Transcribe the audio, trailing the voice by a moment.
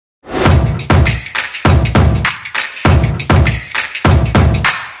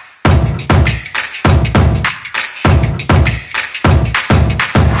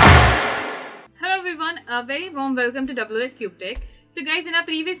a very warm welcome to WsCube Tech. So guys, in our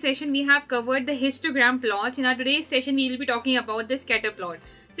previous session we have covered the histogram plots. In our today's session we will be talking about the scatter plot.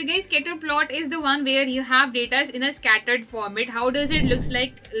 So guys, scatter plot is the one where you have data in a scattered format. How does it looks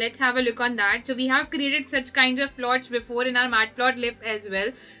like? Let's have a look on that. So we have created such kinds of plots before in our matplotlib as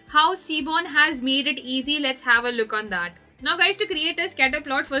well. How Seaborn has made it easy, let's have a look on that. Now guys, to create a scatter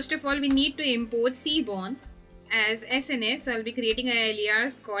plot, first of all we need to import Seaborn as SNS. So I'll be creating an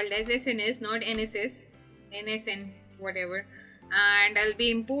alias called as SNS, not NSS, NSN, whatever. And I'll be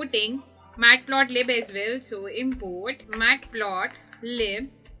importing matplotlib as well. So import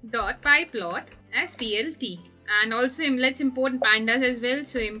matplotlib.pyplot as plt. And also let's import pandas as well.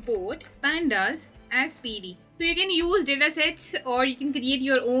 So import pandas as pd. So you can use datasets or you can create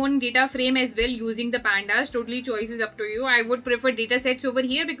your own data frame as well using the pandas. Totally choice is up to you. I would prefer datasets over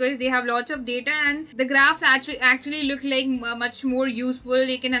here because they have lots of data and the graphs actually look like much more useful.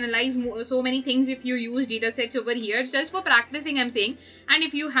 You can analyze so many things if you use datasets over here. Just for practicing I'm saying. And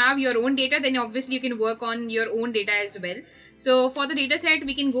if you have your own data, then obviously you can work on your own data as well. So for the dataset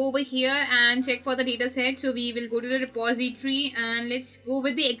we can go over here and check for the dataset. So we will go to the repository and let's go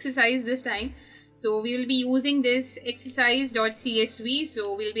with the exercise this time. So we will be using this exercise.csv.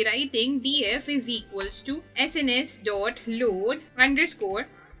 So we'll be writing df is equals to sns.load underscore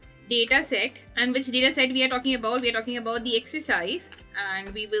dataset. And which dataset we are talking about? We are talking about the exercise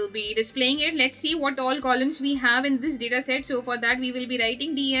and we will be displaying it. Let's see what all columns we have in this dataset. So for that we will be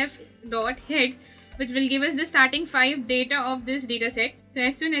writing df.head, which will give us the starting 5 data of this dataset. So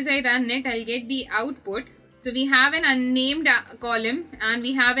as soon as I run it, I'll get the output. So we have an unnamed column and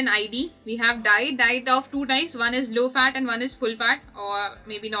we have an ID. We have diet of 2 types. One is low fat and one is full fat or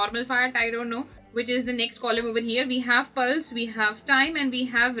maybe normal fat. I don't know which is the next column over here. We have pulse, we have time, and we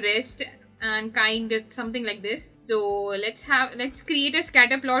have rest and kind, something like this. So let's create a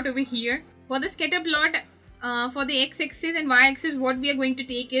scatter plot over here. For the scatter plot, for the x-axis and y-axis, what we are going to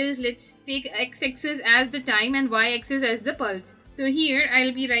take is, let's take x-axis as the time and y-axis as the pulse. So here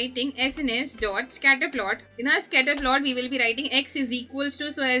I'll be writing sns.scatterplot. In our scatter plot we will be writing x is equals to,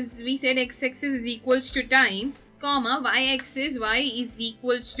 so as we said, x-axis is equals to time, comma, y-axis y is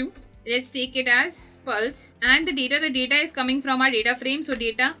equals to, let's take it as pulse, and the data is coming from our data frame, so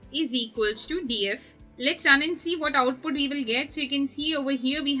data is equals to df. Let's run and see what output we will get. So you can see over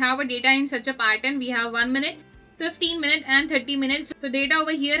here we have a data in such a pattern. We have 1 minute, 15 minutes and 30 minutes. So data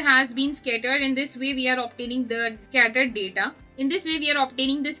over here has been scattered. In this way we are obtaining the scattered data. In this way we are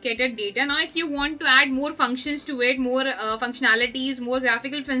obtaining the scattered data. Now if you want to add more functions to it, more functionalities, more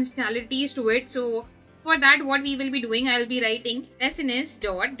graphical functionalities to it, so for that what we will be doing, I will be writing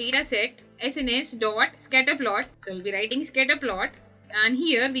sns.dataset sns.scatterplot. So I will be writing scatterplot, and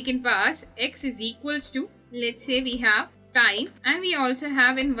here we can pass x is equals to, let's say we have time, and we also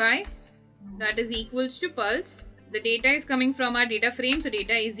have in y, that is equals to pulse. The data is coming from our data frame, so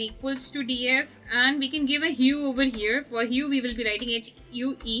data is equals to df, and we can give a hue over here. For hue we will be writing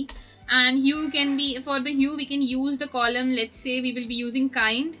HUE, and hue can be, for the hue we can use the column, let's say we will be using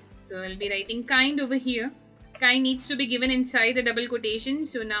kind. So I'll be writing kind over here. Kind needs to be given inside the double quotation.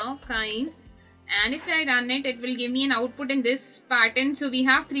 So now kind, and if I run it, it will give me an output in this pattern. So we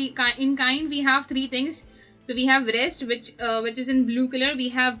have in kind we have 3 things. So we have rest, which is in blue color, we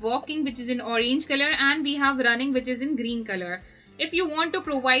have walking, which is in orange color, and we have running, which is in green color. If you want to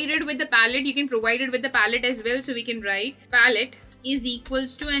provide it with the palette, you can provide it with the palette as well. So we can write palette is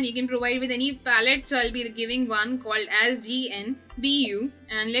equals to, and you can provide with any palette. So I'll be giving one called as GNBU,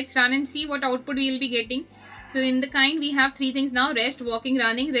 and let's run and see what output we will be getting. So in the kind we have 3 things now: rest, walking,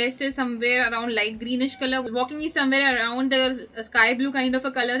 running. Rest is somewhere around light greenish color, walking is somewhere around the sky blue kind of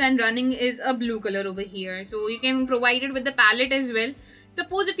a color, and running is a blue color over here. So you can provide it with the palette as well.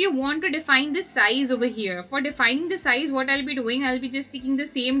 Suppose if you want to define the size over here, for defining the size, what I'll be doing, I'll be just taking the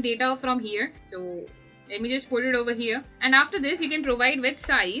same data from here. So let me just put it over here, and after this you can provide with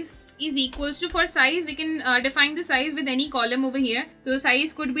size is equals to, for size we can define the size with any column over here. So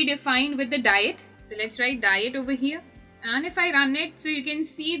size could be defined with the diet. So let's write diet over here, and if I run it, so you can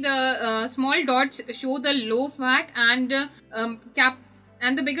see the small dots show the low fat, and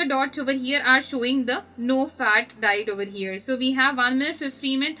the bigger dots over here are showing the no fat diet over here. So we have 1 minute,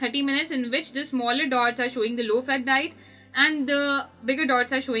 15 minutes, 30 minutes in which the smaller dots are showing the low fat diet and the bigger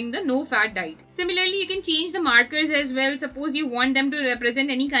dots are showing the no fat diet. Similarly, you can change the markers as well. Suppose you want them to represent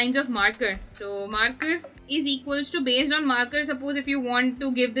any kinds of marker. So marker is equals to, based on marker, suppose if you want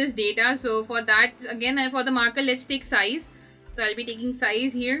to give this data. So for that, again for the marker, let's take size. So I'll be taking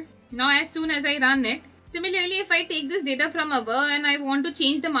size here. Now as soon as I run it, Similarly, if I take this data from above and I want to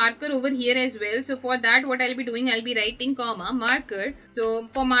change the marker over here as well, so for that what I'll be doing, I'll be writing comma marker. So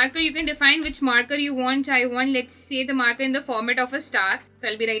for marker, you can define which marker you want. I want, let's say, the marker in the format of a star. So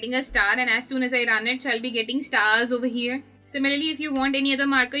I'll be writing a star, and as soon as I run it, so I'll be getting stars over here. Similarly, if you want any other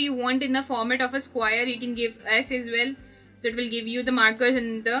marker you want in the format of a square, you can give S as well. So it will give you the markers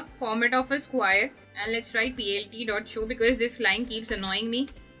in the format of a square. And let's write plt.show because this line keeps annoying me.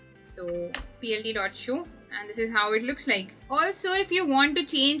 So plt.show, and this is how it looks like. Also, if you want to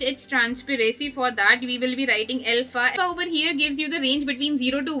change its transparency, for that we will be writing alpha. Alpha over here gives you the range between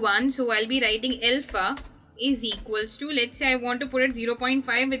 0 to 1. So I'll be writing alpha is equals to, let's say I want to put it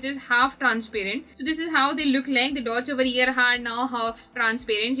 0.5, which is half transparent. So this is how they look like. The dots over here are now half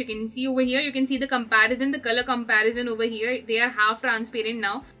transparent. You can see over here, you can see the comparison, the color comparison over here. They are half transparent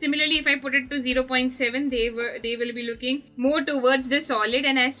now. Similarly, if I put it to 0.7, they will be looking more towards the solid,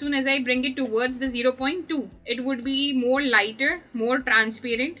 and as soon as I bring it towards the 0.2, it would be more lighter, more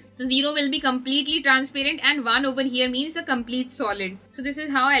transparent. So 0 will be completely transparent, and 1 over here means a complete solid. So this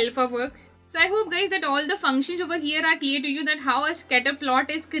is how alpha works. So I hope guys that all the functions over here are clear to you, that how a scatter plot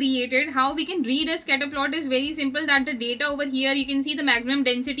is created, how we can read a scatter plot is very simple. That the data over here, you can see the maximum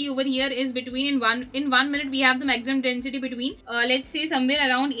density over here is between in 1 minute we have the maximum density between let's say somewhere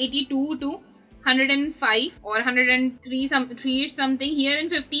around 82 to 105 or 103 something. Here in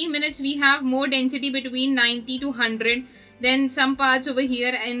 15 minutes we have more density between 90 to 100. Then some parts over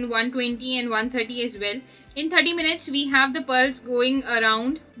here in 120 and 130 as well. In 30 minutes we have the pulse going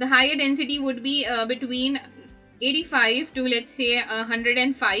around. The higher density would be between 85 to, let's say,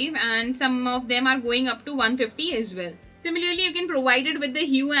 105, and some of them are going up to 150 as well. Similarly, you can provide it with the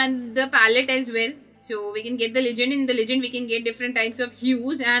hue and the palette as well. So we can get the legend. In the legend we can get different types of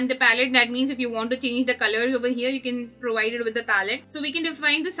hues, and the palette, that means if you want to change the colors over here, you can provide it with the palette. So we can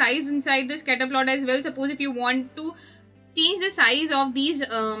define the size inside the scatter plot as well. Suppose if you want to change the size of these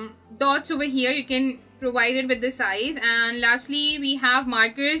dots over here, you can provide it with the size. And lastly, we have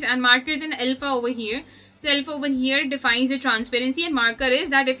markers, and markers in alpha over here. So alpha over here defines the transparency, and marker is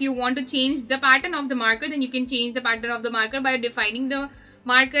that if you want to change the pattern of the marker, then you can change the pattern of the marker by defining the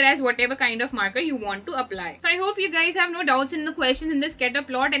marker as whatever kind of marker you want to apply. So I hope you guys have no doubts in the questions in the scatter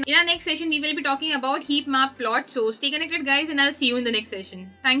plot, and in our next session we will be talking about heat map plot. So stay connected guys, and I'll see you in the next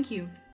session. Thank you.